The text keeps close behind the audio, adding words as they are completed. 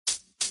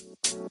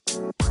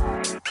All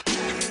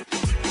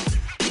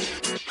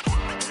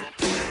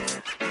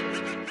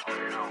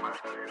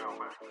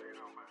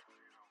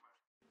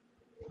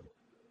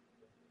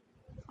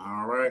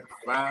right,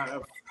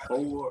 5,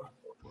 4,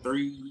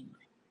 3,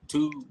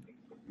 2,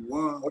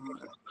 1.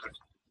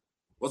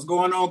 What's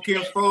going on,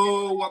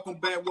 Kinfo?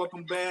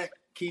 Welcome back.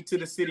 Key to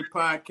the City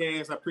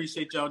podcast. I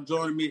appreciate y'all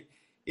joining me.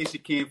 It's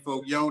your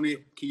Kinfolk,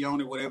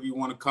 Keone, whatever you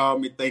want to call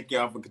me. Thank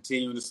y'all for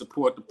continuing to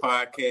support the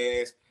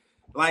podcast.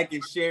 Like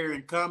and share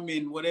and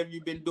comment, whatever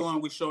you've been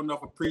doing, we sure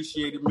enough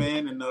appreciate it,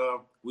 man. And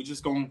we're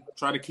just going to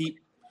try to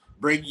keep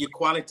bringing you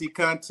quality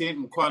content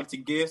and quality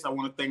guests. I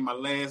want to thank my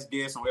last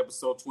guest on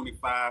episode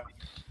 25.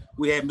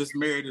 We had Miss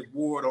Meredith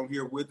Ward on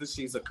here with us.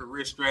 She's a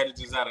career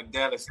strategist out of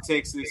Dallas,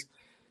 Texas.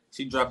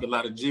 She dropped a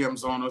lot of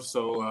gems on us.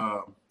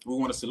 So we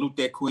want to salute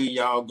that queen.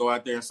 Y'all go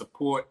out there and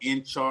support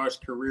In Charge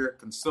Career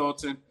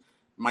Consultant.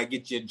 Might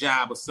get you a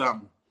job or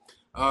something.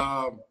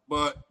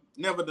 But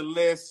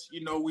nevertheless,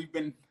 you know,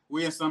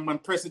 we're in some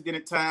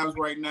unprecedented times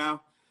right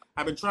now.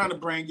 I've been trying to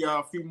bring y'all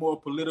a few more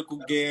political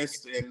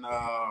guests and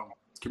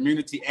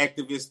community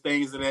activists,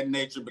 things of that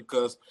nature,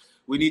 because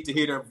we need to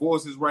hear their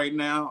voices right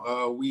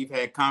now. We've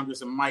had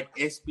Congressman Mike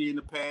Espy in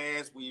the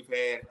past. We've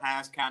had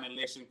Hinds County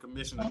Election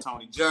Commissioner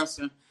Tony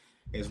Johnson,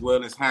 as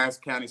well as Hinds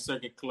County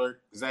Circuit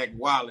Clerk Zach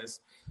Wallace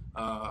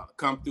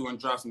come through and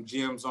drop some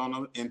gems on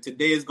them. And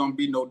today is going to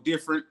be no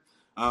different.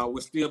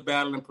 We're still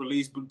battling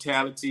police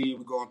brutality.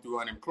 We're going through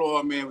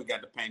unemployment. We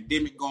got the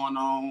pandemic going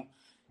on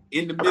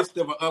in the midst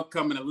of an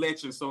upcoming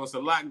election. So it's a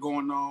lot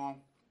going on.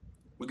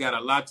 We got a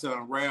lot to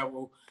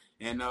unravel.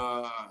 And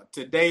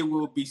today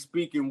we'll be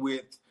speaking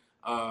with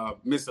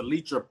Miss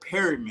Allytra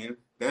Perryman.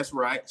 That's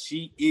right.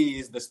 She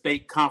is the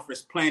State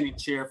Conference Planning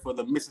Chair for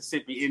the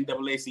Mississippi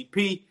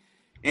NAACP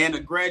and a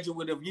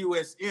graduate of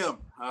USM.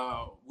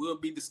 We'll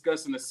be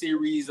discussing a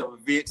series of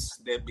events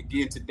that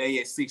begin today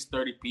at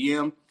 6:30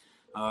 p.m.,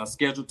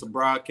 scheduled to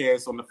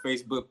broadcast on the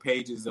Facebook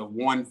pages of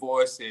One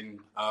Voice and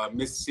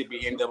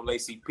Mississippi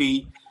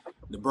NAACP.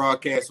 The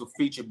broadcast will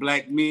feature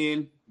Black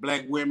men,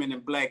 Black women,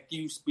 and Black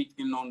youth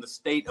speaking on the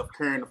state of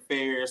current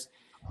affairs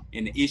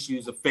and the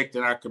issues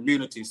affecting our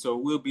community. So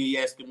we'll be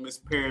asking Ms.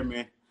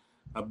 Perryman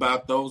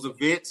about those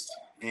events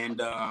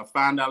and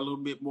find out a little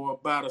bit more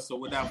about her. So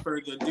without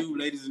further ado,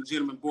 ladies and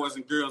gentlemen, boys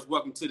and girls,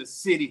 welcome to the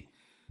city,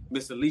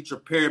 Ms.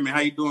 Allytra Perryman.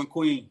 How you doing,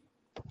 Queen?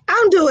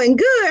 I'm doing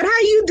good. How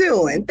you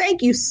doing?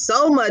 Thank you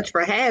so much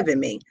for having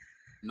me.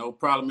 No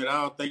problem at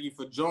all. Thank you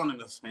for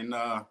joining us. And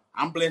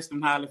I'm blessed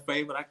and highly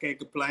favored. I can't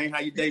complain. How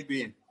your day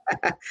been?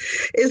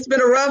 It's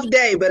been a rough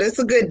day, but it's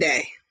a good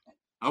day.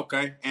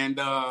 Okay. And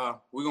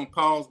we're going to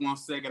pause 1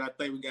 second. I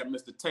think we got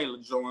Mr. Taylor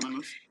joining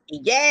us.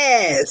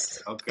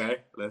 Yes. Okay.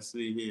 Let's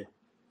see here.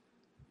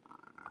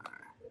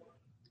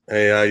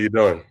 Hey, how you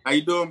doing? How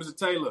you doing, Mr.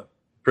 Taylor?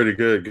 Pretty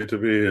good. Good to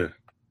be here.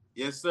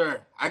 Yes, sir.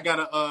 I got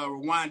to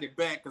rewind it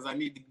back because I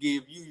need to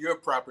give you your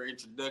proper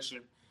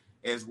introduction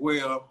as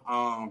well.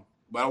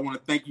 But I want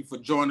to thank you for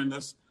joining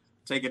us,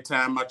 taking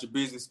time out your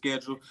busy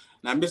schedule.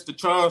 Now, Mr.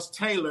 Charles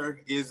Taylor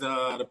is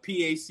the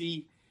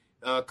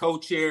PAC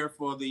co-chair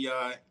for the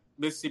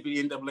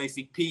Mississippi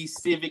NAACP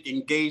Civic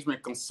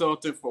Engagement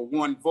Consultant for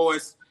One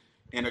Voice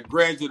and a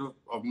graduate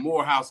of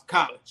Morehouse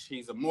College.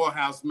 He's a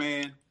Morehouse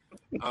man.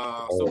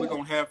 So we're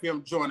going to have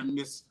him joining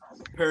Miss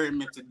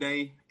Perryman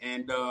today.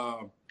 And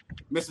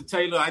Mr.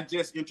 Taylor, I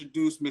just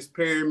introduced Miss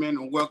Perryman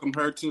and welcome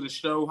her to the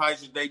show.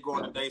 How's your day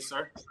going today,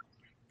 sir?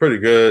 Pretty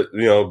good.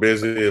 You know,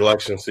 busy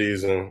election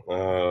season,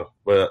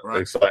 but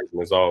right. Exciting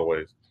as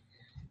always.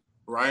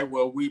 Right.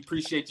 Well, we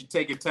appreciate you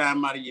taking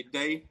time out of your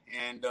day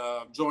and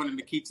joining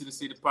the Key to the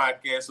City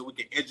podcast so we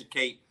can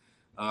educate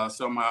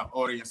some of our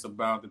audience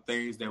about the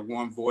things that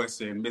One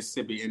Voice and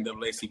Mississippi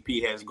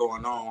NAACP has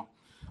going on.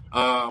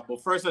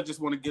 But first, I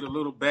just want to get a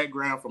little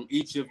background from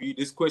each of you.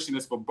 This question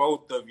is for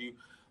both of you.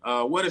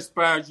 What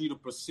inspired you to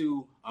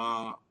pursue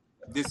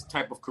this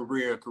type of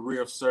career, a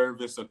career of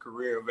service, a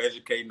career of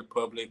educating the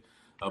public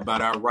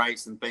about our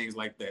rights and things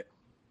like that?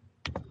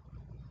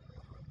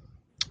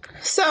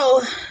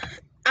 So,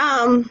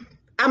 I'm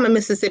a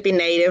Mississippi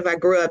native. I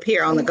grew up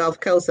here on the Gulf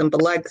Coast in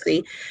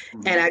Biloxi,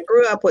 and I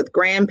grew up with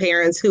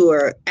grandparents who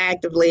were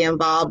actively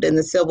involved in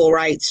the civil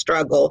rights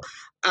struggle.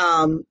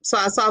 So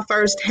I saw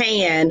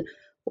firsthand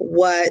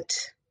what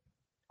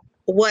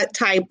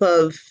type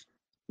of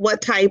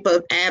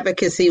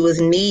advocacy was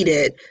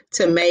needed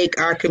to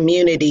make our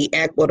community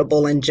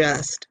equitable and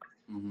just.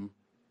 Mm-hmm.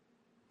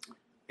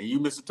 And you,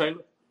 Mr.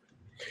 Taylor?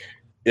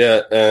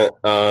 Yeah, and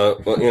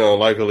you know,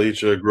 like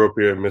Allytra, grew up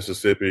here in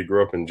Mississippi,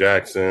 grew up in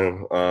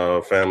Jackson.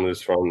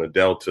 Families from the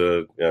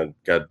Delta,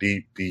 got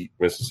deep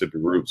Mississippi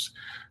roots.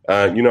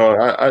 You know,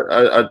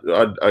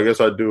 I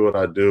guess I do what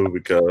I do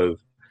because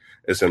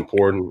it's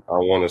important. I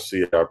want to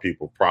see our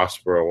people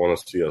prosper. I want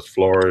to see us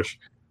flourish.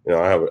 You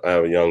know, I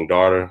have a young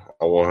daughter.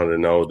 I want her to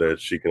know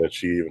that she can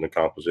achieve and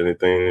accomplish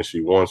anything that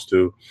she wants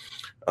to.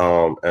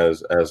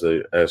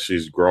 As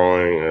she's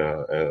growing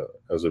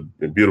as a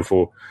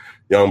beautiful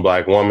young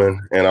Black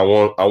woman, and I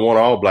want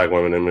all Black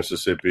women in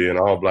Mississippi and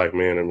all Black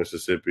men in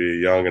Mississippi,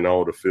 young and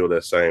old, to feel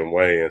that same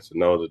way and to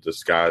know that the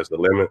sky's the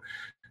limit,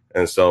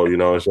 And so,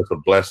 it's just a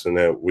blessing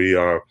that we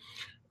are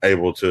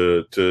able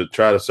to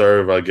try to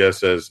serve, I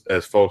guess,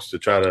 as folks to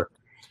try to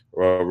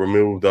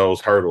remove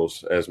those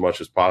hurdles as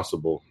much as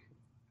possible.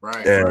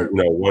 Right. And,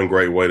 right. One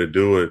great way to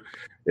do it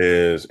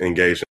is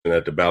engaging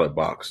at the ballot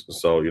box.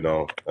 So,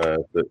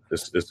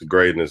 it's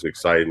great and it's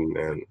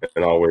exciting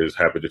and always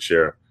happy to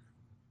share.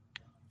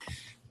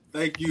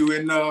 Thank you.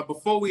 And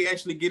before we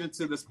actually get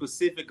into the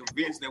specific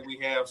events that we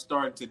have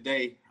starting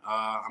today,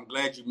 I'm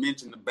glad you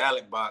mentioned the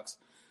ballot box.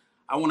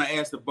 I want to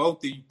ask the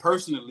both of you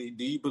personally,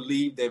 do you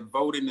believe that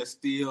voting is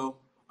still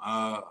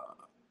an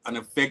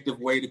effective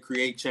way to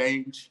create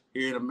change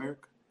here in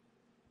America?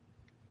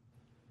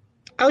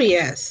 Oh,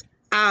 yes.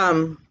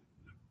 I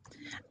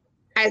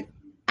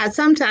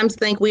sometimes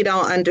think we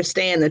don't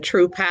understand the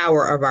true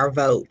power of our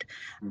vote.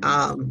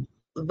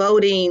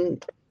 Voting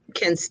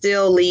can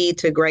still lead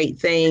to great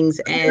things,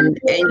 and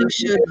you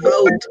should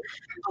vote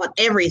on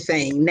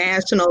everything,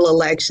 national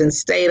elections,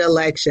 state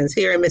elections.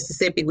 Here in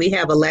Mississippi, we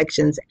have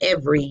elections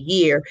every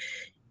year,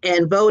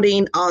 and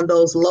voting on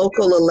those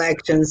local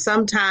elections,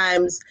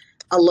 sometimes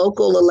a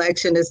local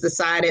election is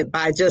decided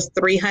by just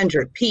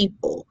 300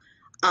 people.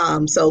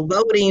 So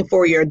voting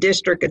for your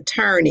district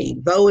attorney,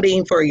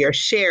 voting for your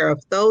sheriff,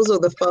 those are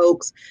the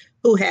folks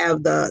who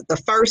have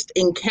the first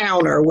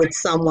encounter with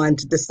someone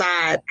to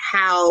decide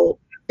how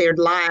their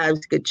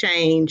lives could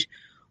change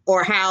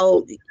or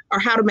how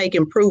to make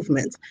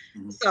improvements.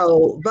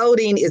 So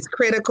voting is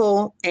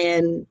critical,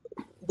 and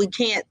we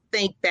can't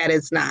think that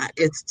it's not.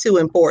 It's too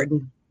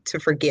important to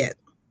forget.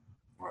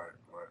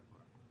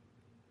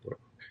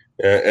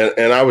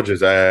 And I would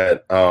just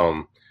add,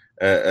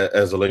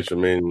 as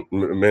Allytra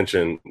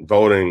mentioned,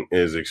 voting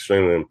is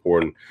extremely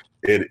important.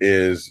 It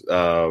is,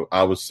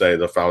 I would say,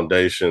 the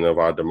foundation of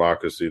our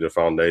democracy, the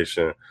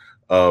foundation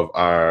of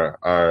our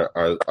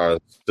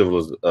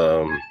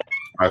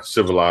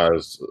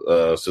civilized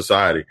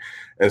society.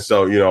 And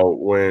so,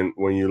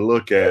 when you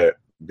look at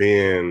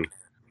being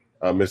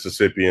a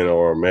Mississippian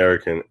or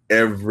American,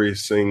 every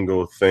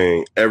single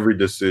thing, every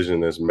decision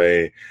that's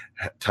made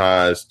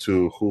ties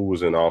to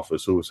who's in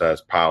office, who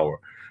has power.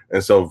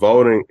 And so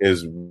voting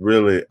is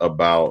really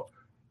about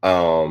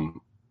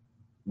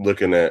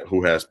looking at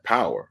who has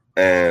power.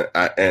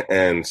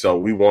 And so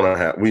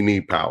we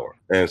need power.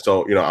 And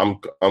so,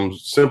 I'm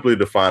simply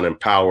defining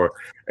power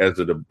as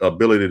the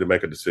ability to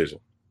make a decision.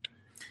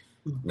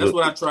 That's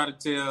what I try to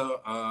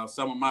tell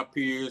some of my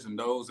peers and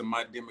those in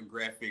my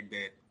demographic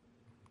that,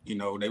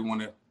 they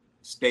want to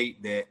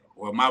state that,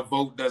 well, my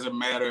vote doesn't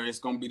matter. It's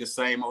going to be the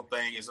same old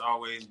thing it's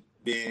always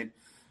been.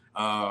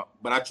 But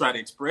I try to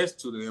express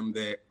to them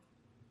that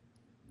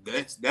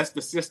that's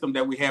the system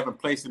that we have in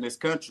place in this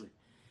country,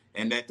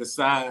 and that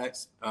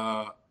decides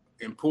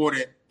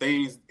important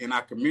things in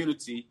our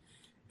community.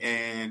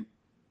 And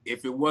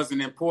if it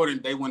wasn't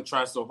important, they wouldn't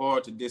try so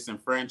hard to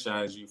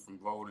disenfranchise you from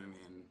voting and,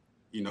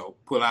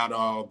 pull out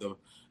all the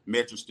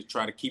metrics to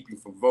try to keep you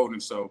from voting.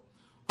 So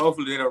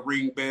hopefully that'll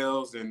ring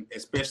bells, and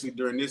especially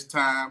during this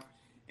time.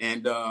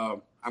 And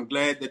I'm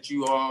glad that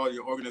your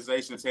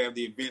organizations have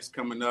the events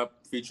coming up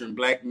featuring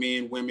Black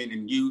men, women,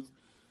 and youth,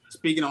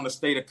 speaking on the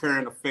state of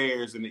current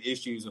affairs and the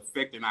issues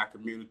affecting our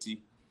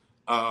community.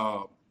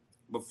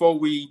 Before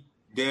we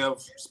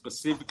delve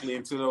specifically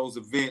into those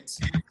events,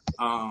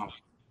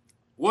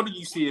 what do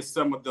you see as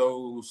some of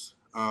those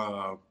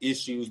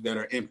issues that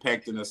are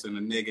impacting us in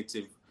a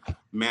negative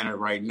manner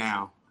right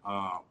now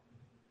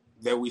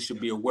that we should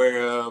be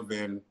aware of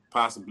and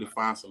possibly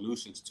find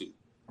solutions to?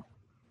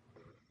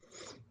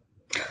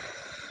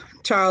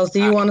 Charles, do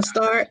you want to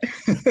start?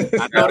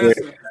 I know this.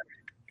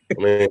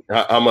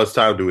 How much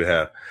time do we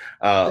have?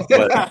 But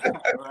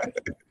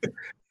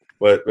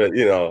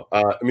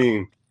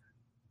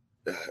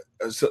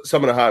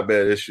some of the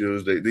hotbed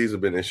issues, these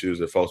have been issues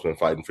that folks have been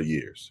fighting for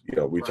years.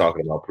 We're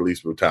talking about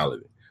police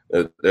brutality.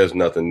 There's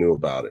nothing new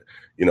about it.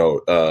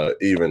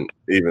 Even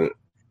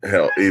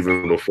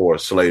before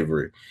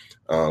slavery,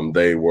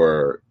 there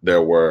were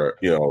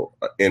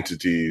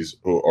entities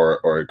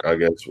or I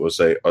guess we'll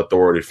say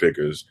authority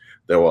figures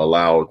that were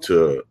allowed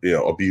to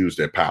abuse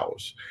their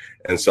powers.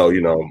 And so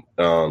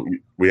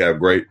we have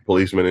great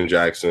policemen in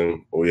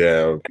Jackson, we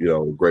have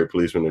great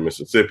policemen in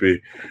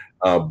Mississippi,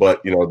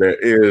 but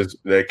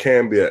there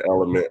can be an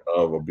element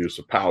of abuse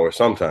of power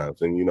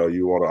sometimes, and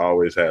you want to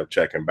always have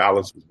check and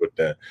balances with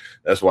that.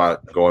 That's why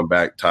going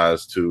back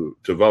ties to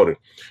voting.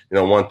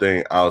 One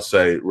thing I'll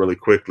say really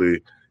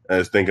quickly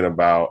is thinking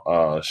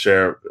about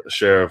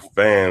Sheriff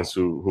Vance,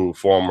 who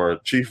former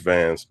Chief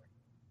Vance,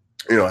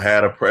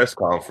 had a press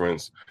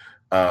conference,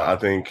 I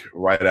think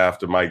right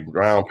after Mike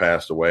Brown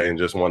passed away, and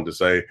just wanted to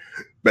say,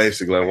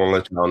 basically, I want to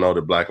let y'all know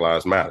that Black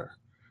Lives Matter.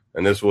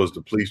 And this was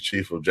the police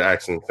chief of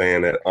Jackson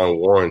saying that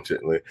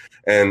unwarrantedly.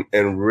 And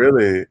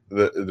really,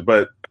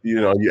 but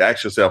you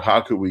ask yourself,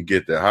 how could we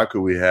get there? How could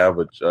we have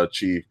a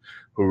chief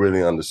who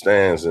really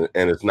understands? And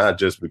it's not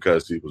just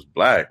because he was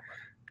Black.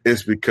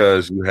 It's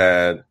because you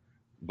had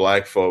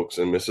Black folks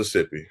in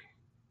Mississippi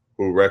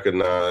who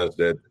recognized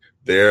that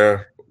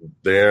their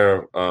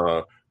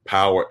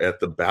power at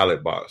the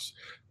ballot box,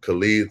 could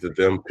lead to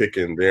them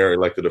picking their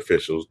elected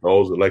officials.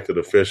 Those elected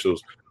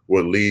officials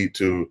would lead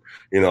to,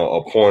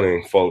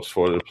 appointing folks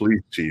for the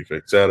police chief,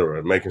 et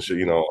cetera, making sure,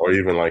 or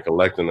even like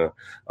electing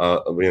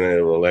being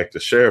able to elect the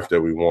sheriff that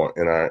we want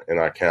in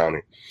our county.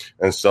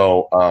 And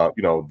so,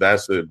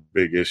 that's a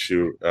big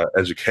issue.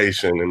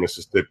 Education in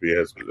Mississippi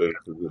is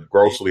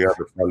grossly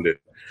underfunded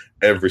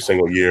every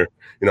single year.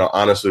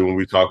 Honestly, when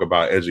we talk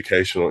about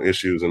educational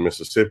issues in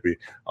Mississippi,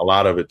 a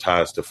lot of it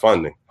ties to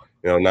funding.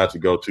 Not to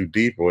go too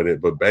deep with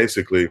it, but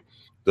basically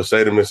the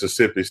state of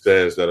Mississippi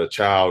says that a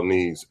child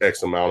needs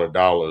X amount of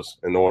dollars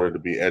in order to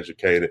be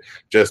educated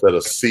just at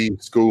a C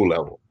school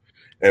level.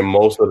 And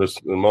most of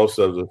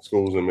the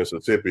schools in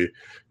Mississippi,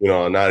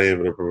 are not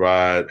able to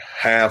provide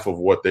half of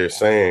what they're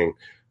saying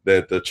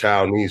that the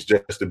child needs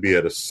just to be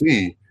at a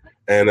C.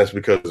 And that's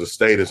because the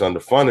state is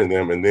underfunding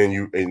them. And then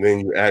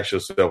you ask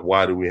yourself,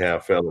 why do we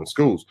have failing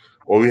schools?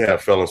 Well, we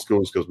have failing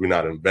schools because we're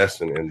not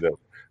investing in them.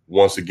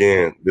 Once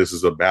again, this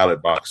is a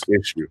ballot box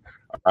issue.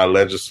 Our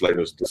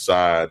legislators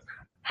decide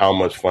how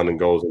much funding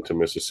goes into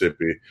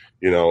Mississippi.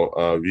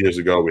 Years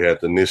ago, we had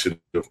the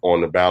initiative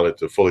on the ballot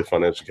to fully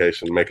fund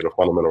education, make it a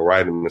fundamental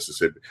right in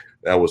Mississippi.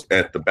 That was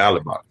at the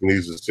ballot box. And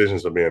these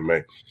decisions are being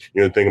made.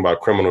 Think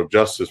about criminal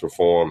justice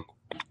reform.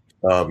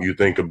 You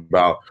think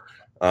about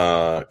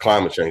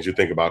climate change. You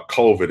think about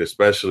COVID,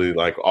 especially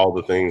like all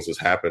the things that's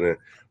happening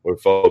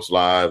with folks'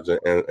 lives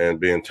and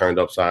being turned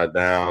upside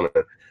down.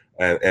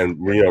 And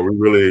we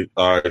really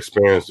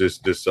experience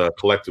this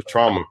collective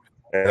trauma.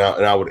 And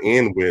I would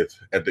end with,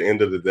 at the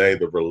end of the day,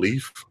 the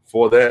relief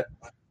for that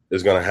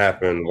is going to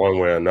happen one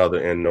way or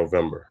another in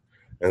November.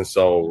 And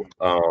so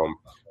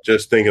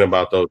just thinking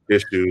about those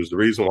issues, the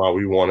reason why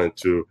we wanted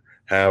to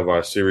have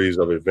our series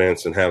of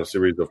events and have a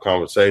series of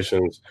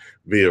conversations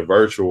via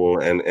virtual.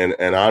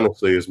 And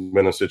honestly, it's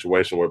been a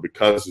situation where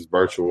because it's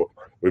virtual,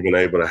 we've been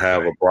able to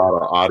have a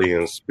broader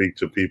audience, speak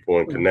to people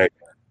and connect.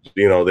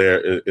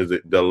 There is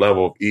the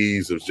level of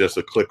ease is just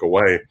a click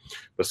away.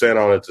 But saying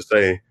all that to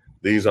say,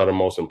 these are the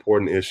most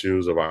important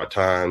issues of our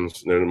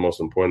times. They're the most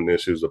important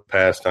issues of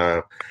past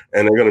time,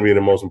 and they're going to be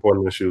the most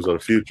important issues of the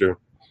future.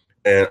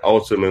 And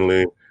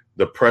ultimately,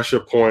 the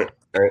pressure point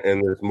in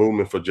this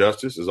movement for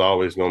justice is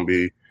always going to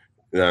be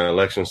the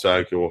election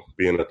cycle,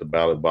 being at the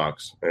ballot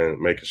box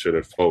and making sure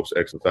that folks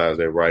exercise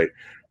their right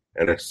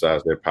and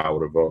exercise their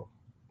power to vote.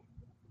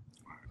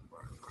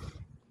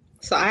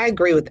 So I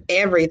agree with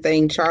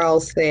everything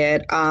Charles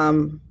said.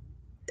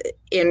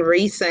 In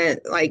recent,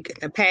 like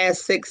the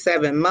past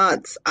 6-7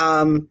 months,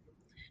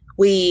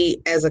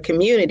 we as a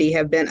community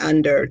have been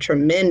under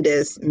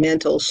tremendous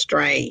mental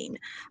strain.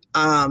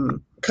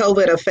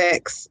 COVID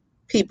affects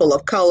people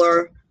of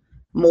color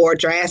more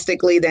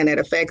drastically than it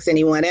affects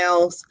anyone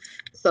else.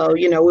 So,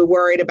 we're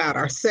worried about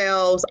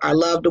ourselves, our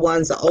loved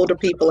ones, the older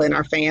people in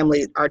our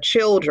family, our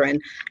children.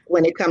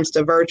 When it comes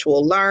to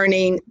virtual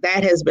learning,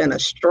 that has been a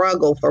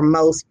struggle for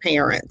most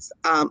parents,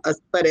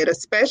 but it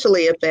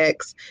especially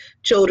affects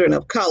children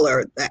of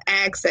color. The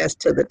access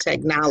to the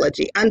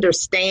technology,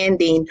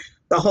 understanding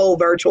the whole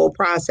virtual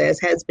process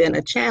has been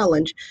a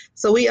challenge.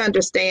 So we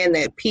understand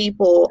that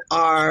people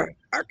are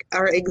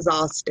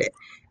exhausted,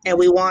 and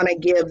we want to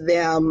give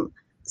them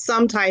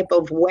some type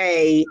of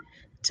way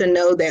to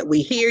know that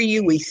we hear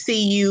you, we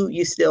see you,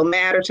 you still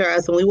matter to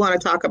us, and we want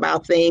to talk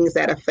about things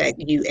that affect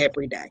you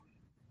every day.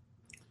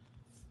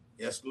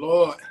 Yes,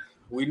 Lord,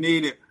 we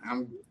need it.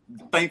 I'm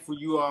thankful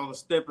you all are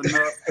stepping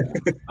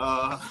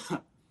up.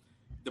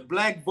 The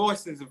Black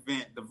Voices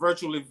event, the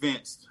virtual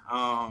events.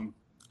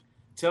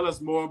 Tell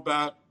us more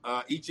about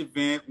each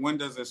event. When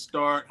does it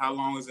start? How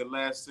long is it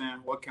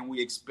lasting? What can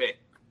we expect?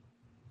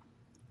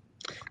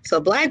 So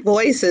Black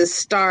Voices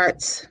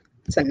starts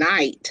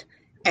tonight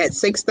at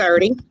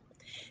 6:30.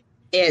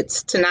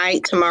 It's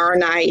tonight, tomorrow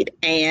night,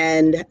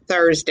 and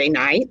Thursday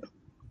night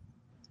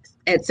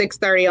at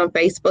 6:30 on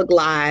Facebook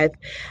Live.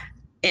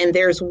 And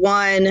there's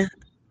one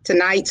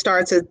tonight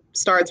starts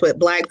with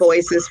Black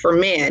Voices for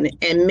Men,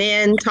 and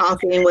men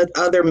talking with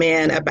other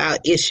men about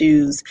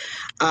issues.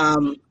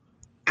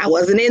 I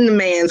wasn't in the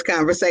man's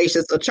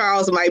conversation, so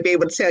Charles might be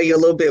able to tell you a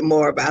little bit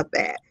more about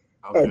that.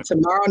 Okay. And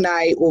tomorrow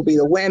night will be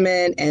the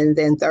women, and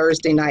then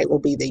Thursday night will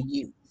be the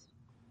youth.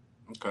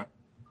 Okay.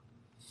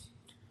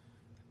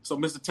 So,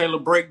 Mr. Taylor,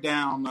 break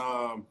down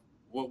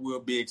what we'll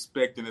be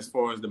expecting as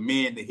far as the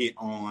men to hit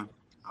on.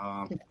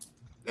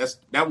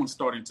 That one's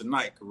starting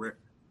tonight, correct?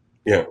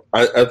 Yeah,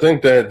 I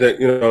think that they're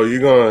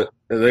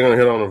gonna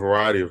hit on a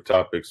variety of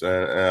topics,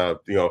 and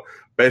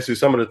basically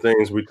some of the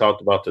things we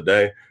talked about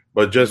today,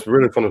 but just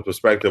really from the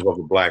perspective of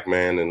a Black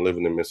man and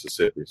living in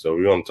Mississippi. So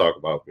we're going to talk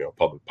about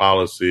public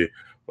policy.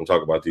 We'll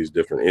talk about these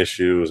different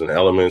issues and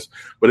elements.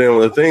 But then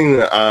the thing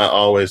that I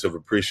always have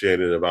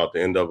appreciated about the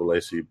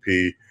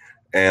NAACP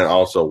and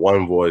also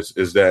One Voice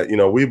is that,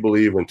 we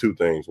believe in two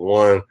things.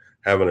 One,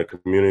 having a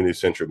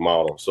community-centric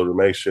model. So to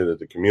make sure that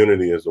the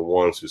community is the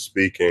ones who's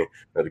speaking,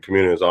 that the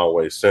community is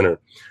always centered.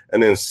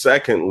 And then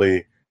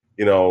secondly,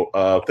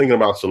 thinking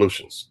about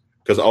solutions.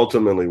 Because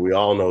ultimately, we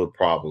all know the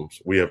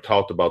problems. We have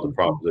talked about the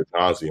problems ad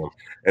nauseum.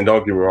 And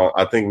don't get me wrong,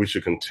 I think we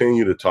should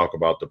continue to talk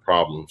about the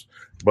problems.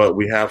 But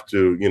we have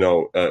to,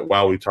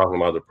 while we're talking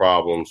about the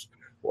problems,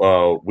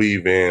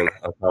 weave in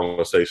a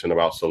conversation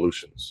about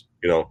solutions.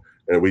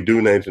 And we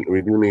do need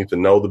to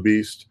know the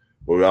beast,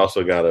 but we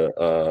also gotta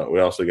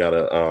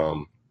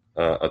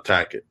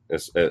attack it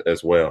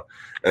as well.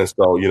 And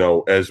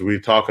so, as we're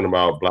talking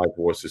about Black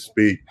Voices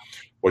Speak,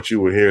 what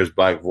you will hear is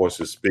Black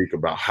Voices speak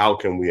about how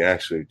can we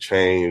actually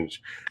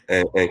change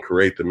and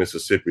create the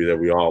Mississippi that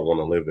we all want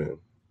to live in.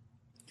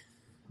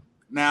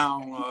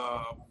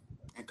 Now,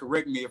 and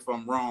correct me if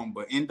I'm wrong,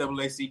 but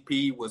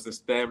NAACP was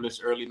established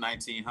early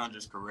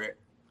 1900s, correct?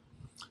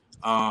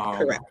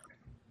 Correct.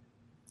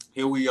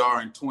 Here we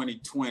are in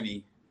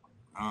 2020.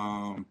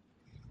 And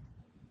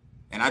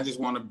I just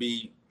want to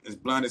be as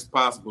blunt as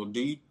possible.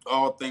 Do you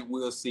all think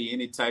we'll see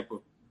any type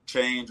of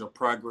change or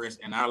progress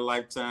in our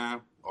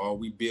lifetime? Or are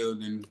we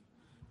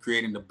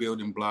creating the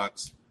building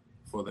blocks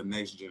for the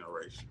next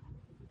generation?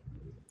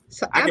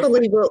 So I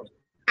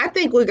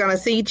think we're going to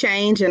see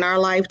change in our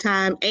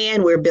lifetime,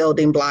 and we're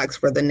building blocks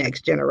for the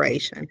next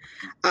generation.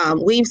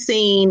 We've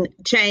seen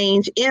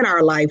change in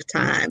our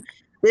lifetime.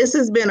 This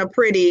has been a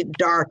pretty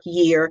dark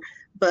year,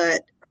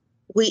 but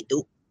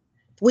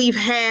we've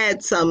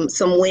had some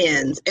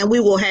wins, and we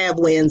will have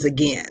wins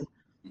again.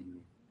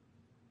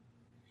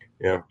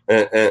 Yeah,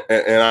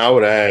 and I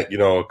would add,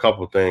 a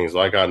couple of things,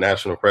 like our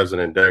national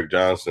president, Derek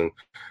Johnson,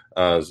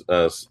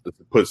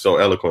 put so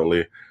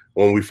eloquently,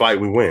 when we fight,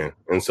 we win.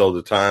 And so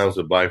the times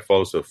that Black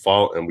folks have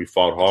fought and we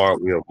fought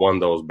hard, we have won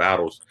those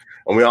battles.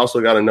 And we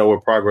also got to know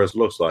what progress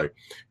looks like.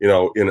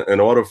 In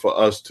order for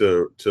us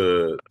to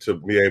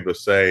be able to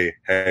say,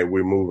 hey,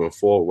 we're moving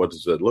forward, what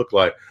does it look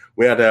like?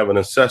 We had to have an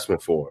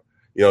assessment for it.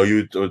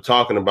 You were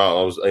talking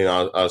about,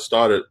 I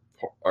started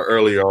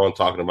earlier on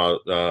talking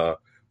about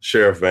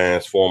Sheriff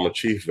Vance, former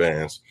Chief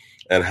Vance,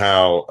 and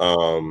how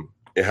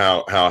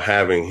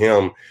having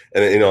him,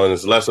 and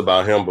it's less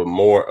about him, but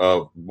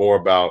more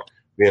about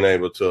being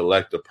able to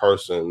elect a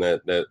person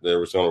that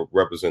was going to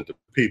represent the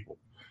people.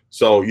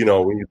 So,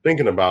 when you're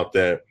thinking about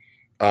that,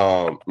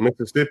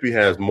 Mississippi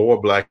has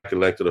more Black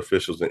elected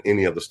officials than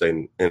any other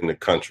state in the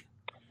country.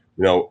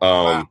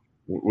 Wow.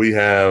 We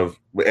have,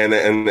 and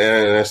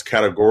that's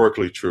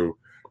categorically true.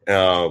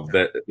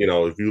 That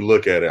if you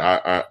look at it,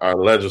 our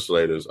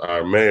legislators,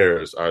 our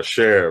mayors, our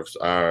sheriffs,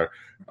 our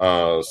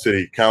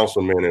city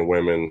councilmen and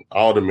women,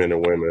 aldermen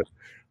and women,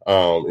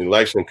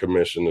 election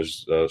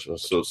commissioners,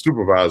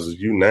 supervisors,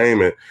 you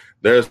name it.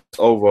 There's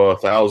over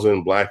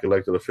 1,000 Black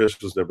elected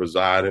officials that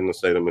reside in the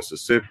state of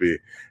Mississippi,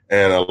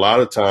 and a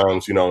lot of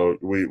times,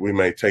 we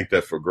may take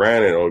that for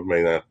granted, or we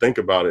may not think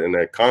about it in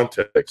that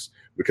context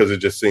because it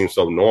just seems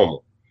so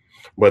normal.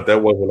 But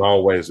that wasn't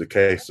always the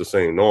case to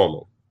seem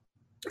normal.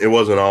 It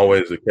wasn't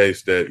always the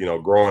case that,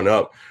 growing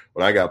up,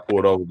 when I got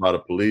pulled over by the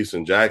police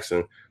in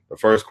Jackson, the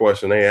first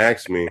question they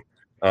asked me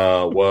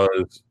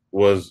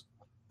was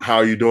how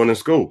are you doing in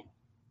school?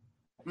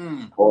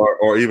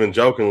 Or even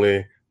jokingly,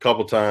 a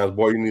couple times,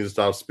 boy, you need to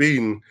stop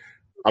speeding.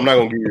 I'm not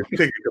going to give you a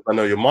ticket because I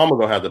know your mama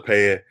going to have to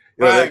pay it.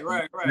 Right.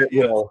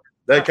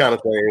 That kind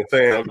of thing. And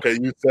saying, okay,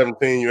 you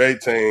 17, you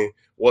 18,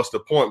 what's the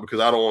point? Because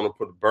I don't want to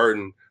put a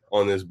burden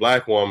on this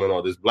Black woman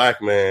or this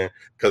Black man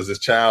because this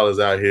child is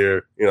out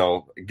here,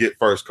 get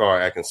first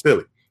car acting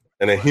silly.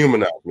 And they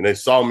humanized me. They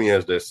saw me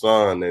as their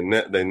son, their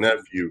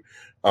nephew.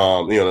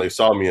 They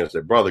saw me as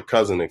their brother,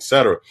 cousin,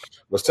 etc.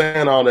 But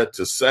saying all that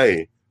to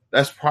say,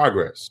 that's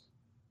progress.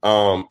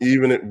 When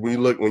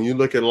you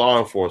look at law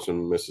enforcement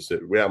in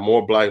Mississippi, we have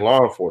more Black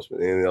law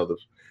enforcement than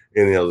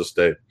any other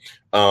state.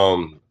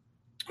 But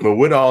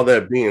with all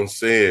that being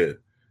said,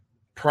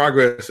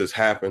 progress has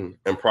happened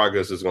and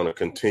progress is going to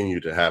continue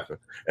to happen.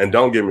 And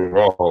don't get me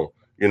wrong,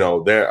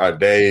 there are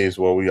days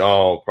where we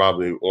all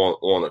probably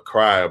want to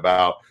cry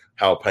about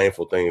how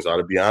painful things are.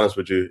 To be honest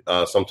with you,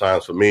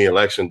 sometimes for me,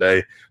 Election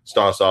Day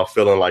starts off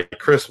feeling like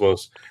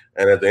Christmas.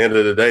 And at the end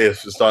of the day, it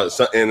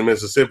starts in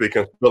Mississippi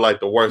can feel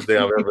like the worst day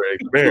I've ever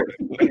experienced.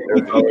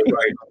 And so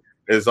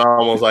it's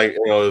almost like,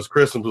 it's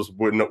Christmas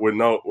with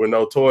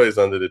no toys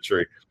under the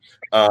tree.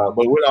 But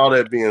with all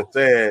that being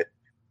said,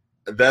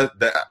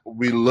 that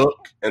we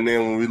look, and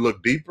then when we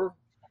look deeper,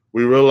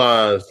 we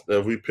realize that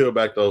if we peel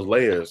back those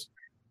layers,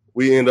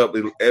 we end up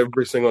in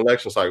every single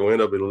election cycle, we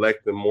end up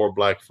electing more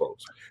Black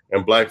folks,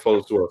 and Black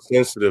folks who are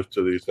sensitive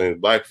to these things,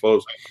 Black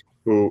folks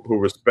who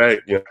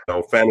respect,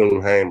 Fannie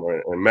Lou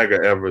Hamer and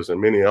Medgar Evers and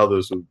many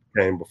others who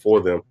came before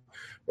them.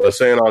 But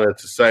saying all that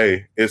to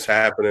say, it's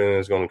happening and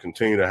it's going to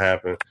continue to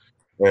happen.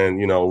 And,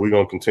 we're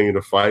going to continue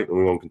to fight and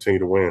we're going to continue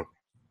to win.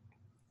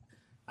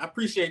 I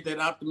appreciate that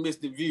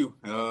optimistic view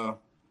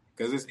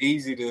because it's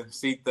easy to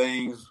see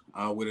things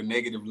with a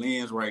negative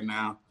lens right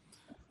now.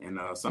 And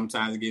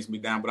sometimes it gets me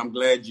down. But I'm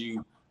glad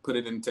you put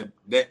it into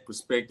that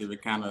perspective.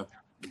 It kind of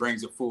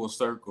brings it full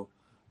circle.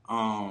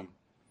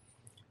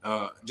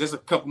 Just a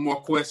couple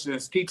more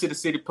questions. Key to the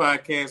City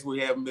podcast. We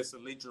have Miss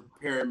Allytra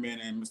Perryman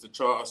and Mr.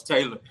 Charles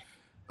Taylor.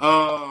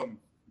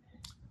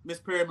 Ms.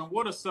 Perryman,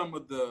 what are some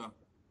of the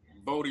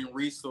voting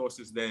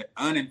resources that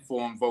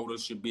uninformed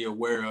voters should be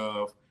aware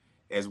of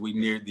as we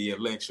near the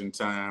election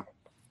time?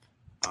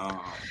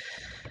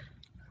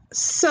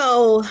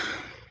 So,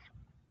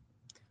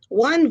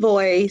 One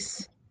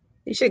Voice,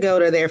 you should go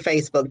to their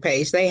Facebook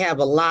page. They have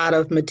a lot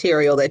of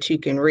material that you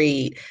can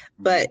read,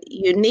 but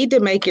you need to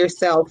make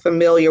yourself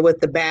familiar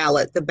with the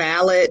ballot. The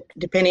ballot,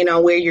 depending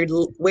on where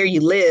you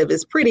live,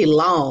 is pretty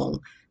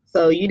long.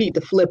 So you need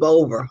to flip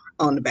over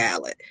on the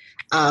ballot.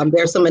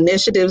 There's some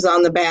initiatives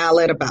on the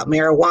ballot about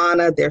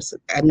marijuana. There's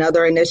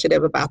another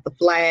initiative about the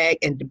flag.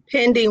 And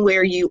depending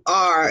where you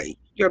are,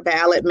 your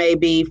ballot may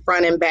be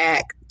front and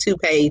back 2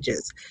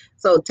 pages.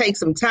 So take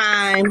some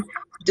time,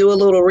 do a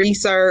little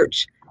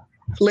research,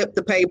 flip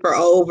the paper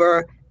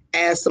over,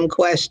 ask some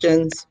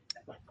questions.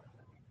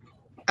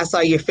 I saw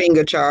your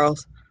finger,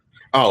 Charles.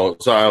 Oh,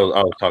 sorry,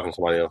 I was talking to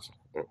somebody else.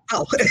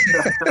 Oh,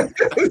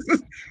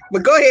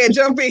 but go ahead,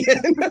 jump in.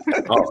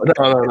 Oh,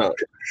 no.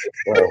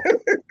 Well.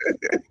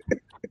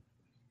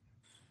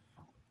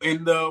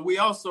 And we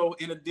also,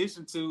 in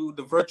addition to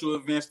the virtual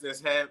events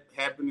that's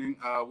happening,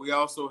 we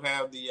also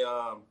have the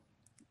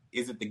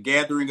the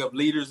Gathering of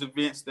Leaders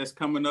events that's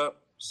coming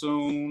up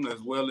soon,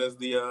 as well as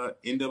the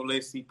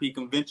NAACP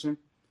convention.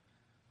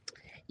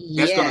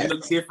 That's going to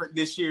look different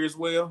this year as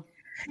well.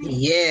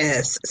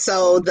 Yes.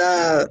 So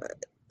the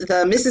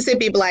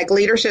Mississippi Black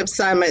Leadership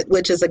Summit,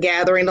 which is a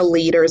gathering of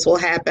leaders, will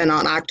happen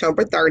on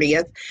October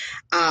 30th.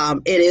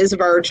 It is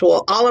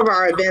virtual. All of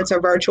our events are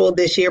virtual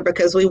this year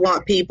because we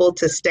want people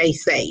to stay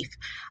safe.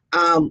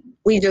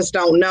 We just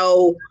don't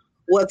know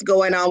what's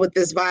going on with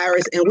this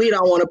virus, and we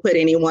don't want to put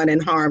anyone in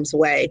harm's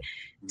way.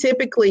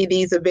 Typically,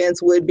 these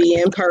events would be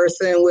in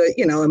person with,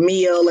 a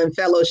meal and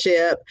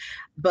fellowship,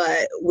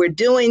 but we're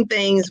doing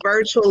things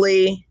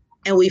virtually,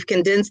 and we've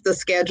condensed the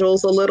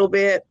schedules a little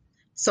bit.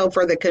 So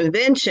for the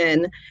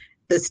convention,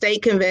 the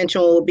state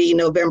convention will be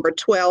November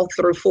 12th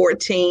through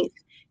 14th,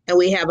 and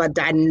we have a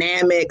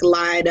dynamic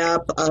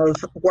lineup of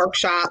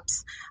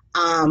workshops,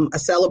 a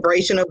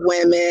celebration of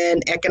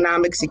women,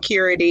 economic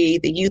security.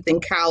 The youth in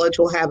college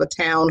will have a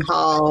town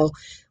hall.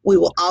 We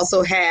will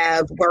also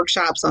have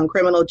workshops on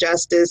criminal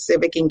justice,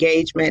 civic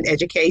engagement,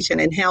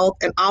 education, and health.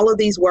 And all of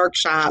these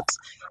workshops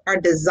are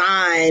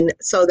designed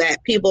so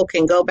that people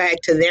can go back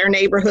to their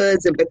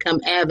neighborhoods and become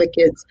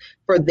advocates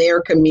for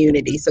their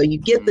community. So you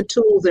get the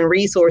tools and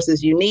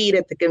resources you need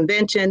at the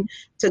convention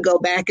to go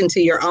back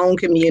into your own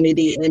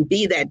community and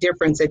be that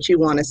difference that you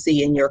want to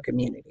see in your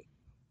community.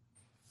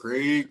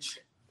 Preach.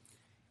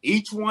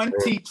 Each one,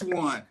 teach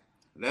one.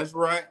 That's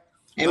right.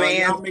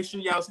 Y'all make sure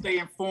y'all stay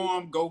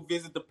informed. Go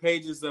visit the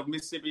pages of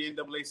Mississippi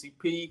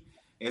NAACP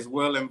as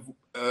well as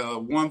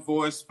One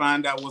Voice.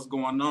 Find out what's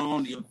going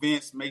on, the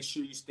events. Make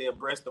sure you stay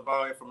abreast of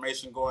all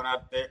information going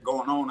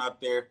on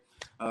out there,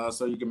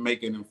 so you can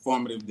make an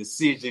informative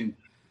decision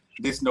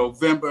this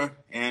November,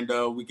 and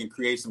we can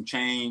create some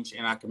change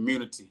in our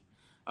community.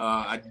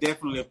 I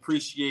definitely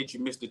appreciate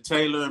you, Mr.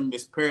 Taylor and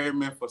Ms.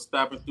 Perryman, for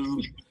stopping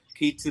through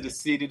Key to the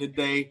City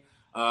today.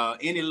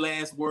 Any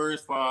last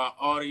words for our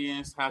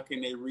audience? How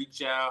can they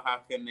reach out? How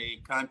can they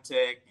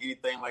contact?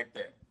 Anything like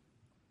that?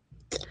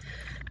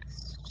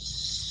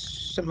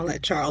 I'm going to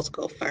let Charles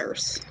go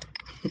first.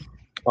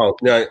 Oh,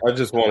 yeah, I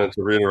just wanted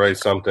to reiterate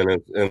something.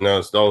 And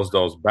those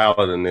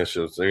ballot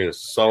initiatives, they are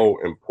so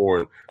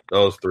important,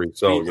 those 3.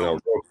 So,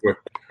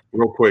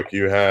 real quick,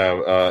 you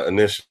have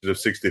Initiative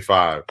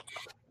 65.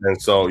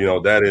 And so,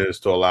 that is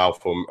to allow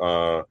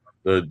for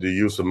the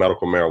use of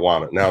medical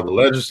marijuana. Now, the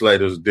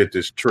legislators did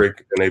this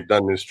trick, and they've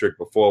done this trick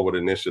before with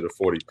Initiative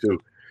 42.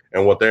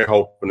 And what they're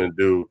hoping to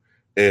do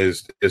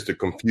is to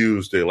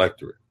confuse the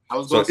electorate. I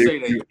was going to say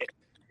that.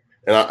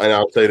 And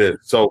I'll say that.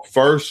 So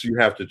first, you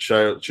have to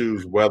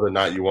choose whether or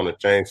not you want to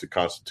change the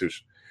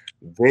Constitution.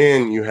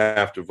 Then you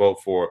have to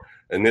vote for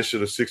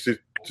Initiative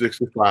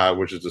 65,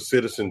 which is a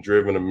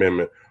citizen-driven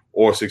amendment,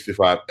 or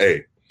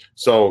 65A.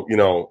 So,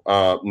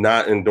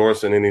 not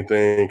endorsing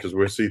anything because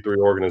we're C3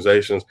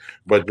 organizations,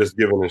 but just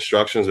giving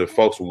instructions. If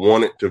folks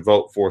wanted to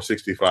vote for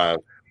 65,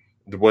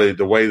 the way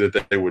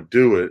that they would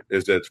do it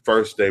is that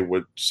first they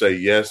would say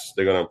yes,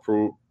 they're going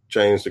to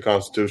change the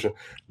Constitution.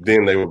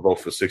 Then they would vote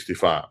for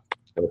 65.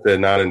 If they're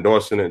not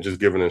endorsing it, just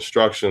giving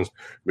instructions,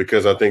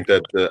 because I think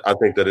that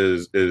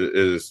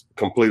is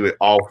completely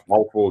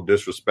awful,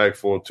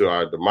 disrespectful to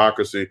our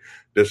democracy,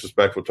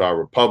 disrespectful to our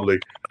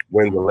republic,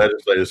 when the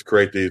legislators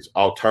create these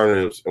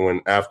alternatives, and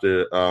when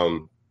after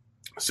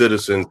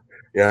citizens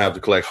have to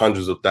collect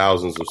hundreds of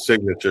thousands of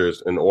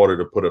signatures in order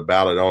to put a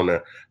ballot on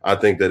there. I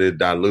think that it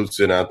dilutes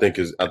it. And I think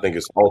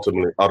it's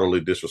ultimately utterly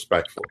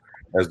disrespectful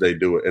as they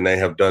do it, and they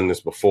have done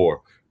this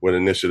before with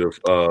Initiative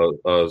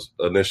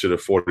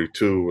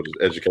 42, which is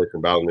education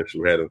ballot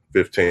initiative we had in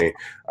 15.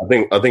 I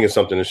think it's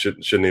something that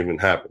shouldn't even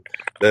happen.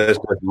 That's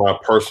like my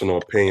personal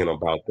opinion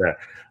about that,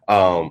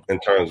 in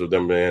terms of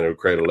them being able to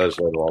create a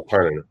legislative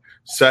alternative.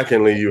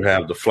 Secondly, you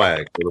have the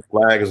flag. So the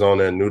flag is on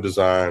there, new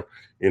design.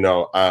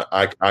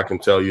 I can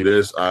tell you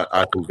this.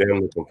 I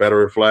condemn the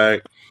Confederate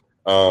flag.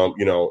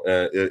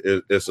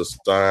 It's a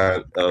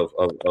sign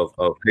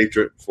of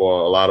hatred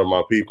for a lot of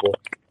my people.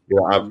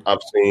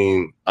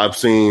 I've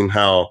seen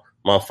how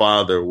my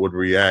father would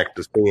react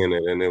to seeing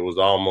it, and it was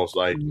almost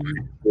like,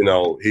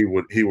 he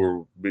would be,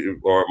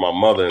 or my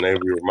mother, and they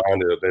would be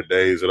reminded of their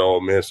days at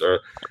Ole Miss or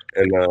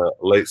in the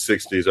late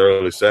 '60s,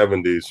 early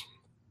 '70s.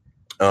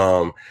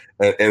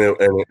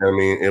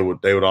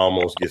 They would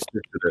almost get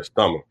sick to their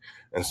stomach.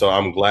 And so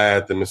I'm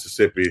glad that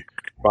Mississippi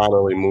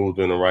finally moved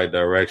in the right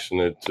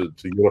direction to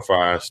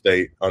unify our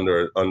state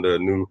under a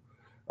new,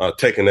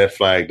 taking that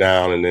flag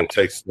down and then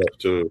take steps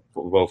to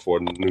vote for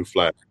a new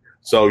flag.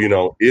 So,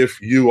 if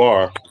you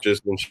are,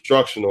 just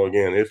instructional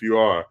again, if you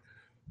are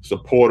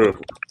supportive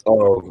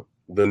of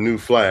the new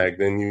flag,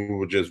 then you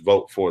would just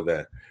vote for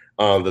that.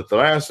 The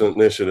last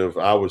initiative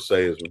I would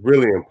say is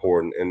really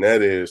important, and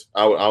that is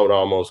I would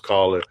almost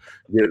call it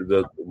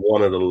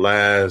one of the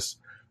last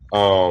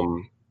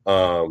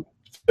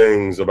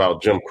things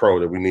about Jim Crow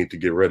that we need to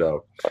get rid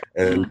of,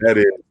 and that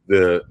is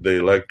the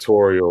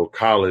electoral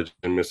college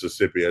in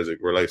Mississippi as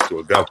it relates to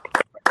a governor.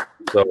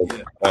 So,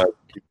 to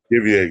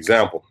give you an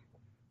example,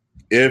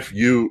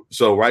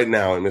 so right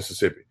now in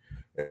Mississippi,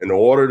 in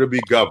order to be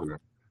governor,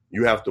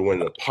 you have to win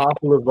the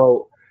popular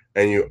vote,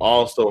 and you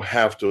also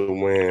have to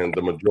win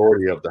the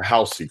majority of the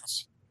House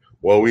seats.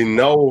 Well, we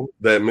know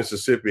that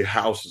Mississippi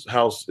House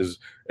is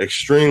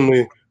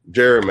extremely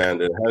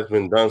gerrymandered. It has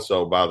been done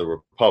so by the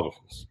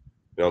Republicans.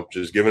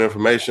 Just giving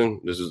information.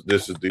 These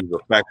are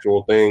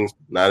factual things,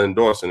 not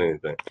endorsing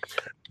anything.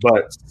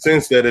 But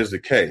since that is the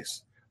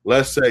case,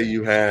 let's say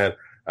you had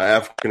an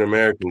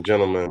African-American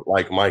gentleman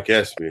like Mike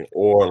Espy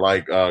or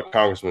like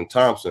Congressman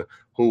Thompson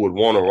who would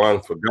want to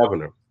run for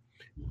governor.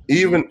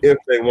 Even if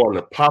they won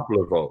the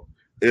popular vote,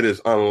 it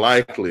is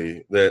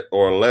unlikely that,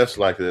 or less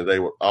likely that, they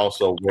would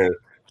also win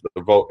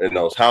the vote in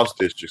those House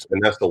districts. And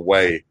that's the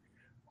way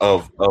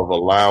of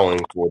allowing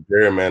for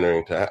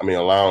gerrymandering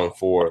allowing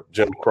for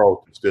Jim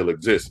Crow to still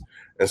exist.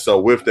 And so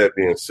with that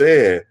being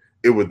said,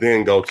 it would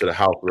then go to the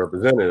House of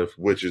Representatives,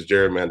 which is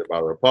gerrymandered by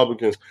the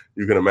Republicans.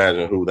 You can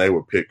imagine who they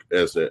would pick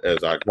as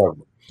our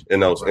governor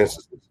in those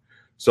instances.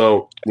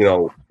 So,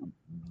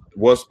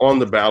 what's on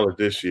the ballot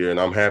this year,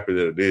 and I'm happy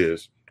that it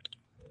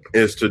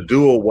is to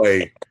do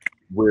away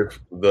with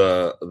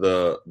the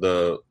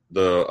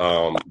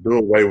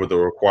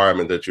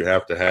requirement that you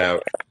have to have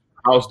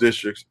House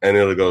districts, and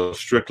it'll go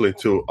strictly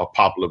to a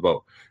popular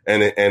vote.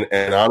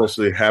 And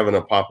honestly, having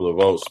a popular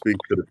vote speaks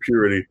to the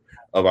purity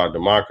of our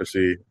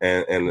democracy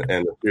and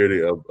the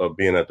purity of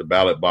being at the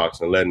ballot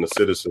box and letting the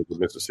citizens of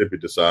Mississippi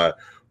decide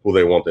who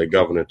they want their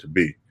governor to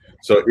be.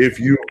 So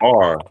if you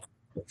are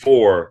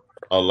for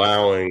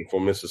allowing for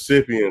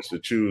Mississippians to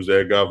choose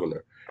their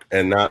governor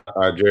and not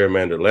our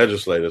gerrymandered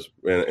legislators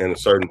and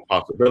certain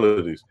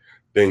possibilities,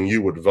 then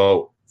you would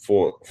vote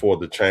for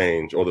the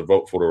change or the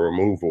vote for the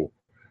removal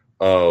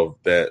of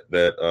that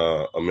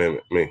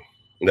amendment.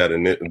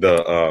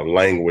 The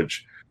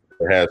language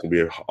that has to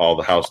be all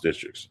the House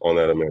districts on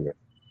that amendment.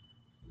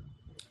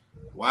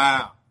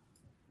 Wow,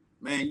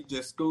 man, you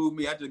just schooled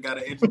me. I just got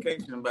an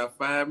education in about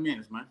 5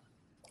 minutes, man.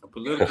 A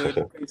political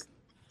education.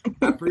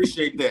 I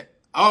appreciate that.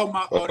 All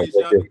my audience,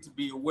 y'all need to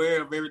be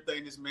aware of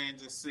everything this man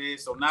just said.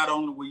 So not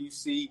only will you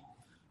see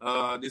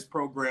this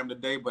program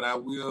today, but I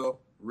will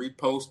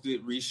repost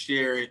it,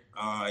 reshare it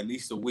at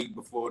least a week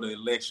before the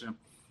election,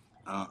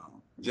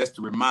 just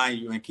to remind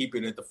you and keep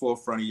it at the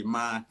forefront of your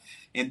mind.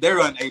 And they're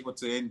unable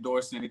to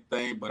endorse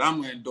anything, but I'm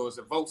going to endorse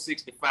it. Vote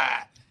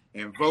 65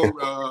 and vote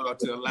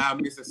to allow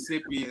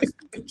Mississippians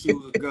to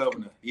choose a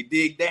governor. You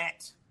dig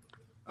that?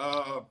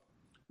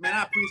 Man,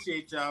 I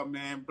appreciate y'all,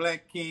 man.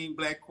 Black King,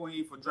 Black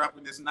Queen, for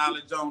dropping this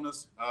knowledge on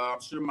us.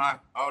 I'm sure my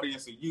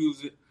audience will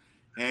use it.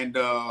 And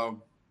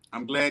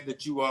I'm glad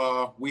that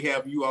we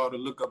have you all to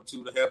look up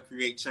to help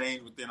create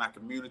change within our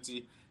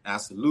community. And I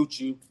salute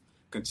you.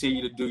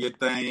 Continue to do your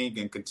thing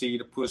and continue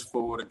to push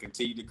forward and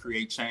continue to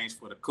create change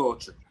for the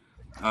culture.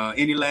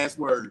 Any last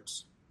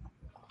words?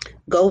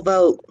 Go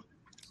vote.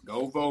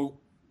 Go vote.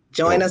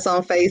 Join us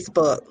on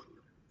Facebook.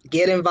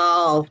 Get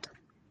involved.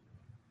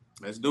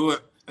 Let's do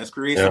it. Let's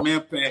create some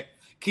impact.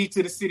 Key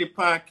to the City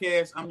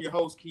podcast. I'm your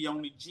host,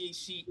 Keone G.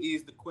 She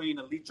is the queen,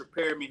 Allytra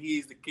Perryman. He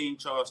is the King,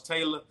 Charles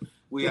Taylor.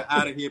 We are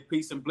out of here.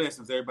 Peace and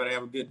blessings. Everybody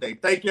have a good day.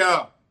 Thank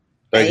y'all.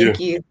 Thank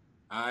you.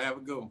 All right, have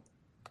a good one.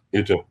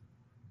 You too.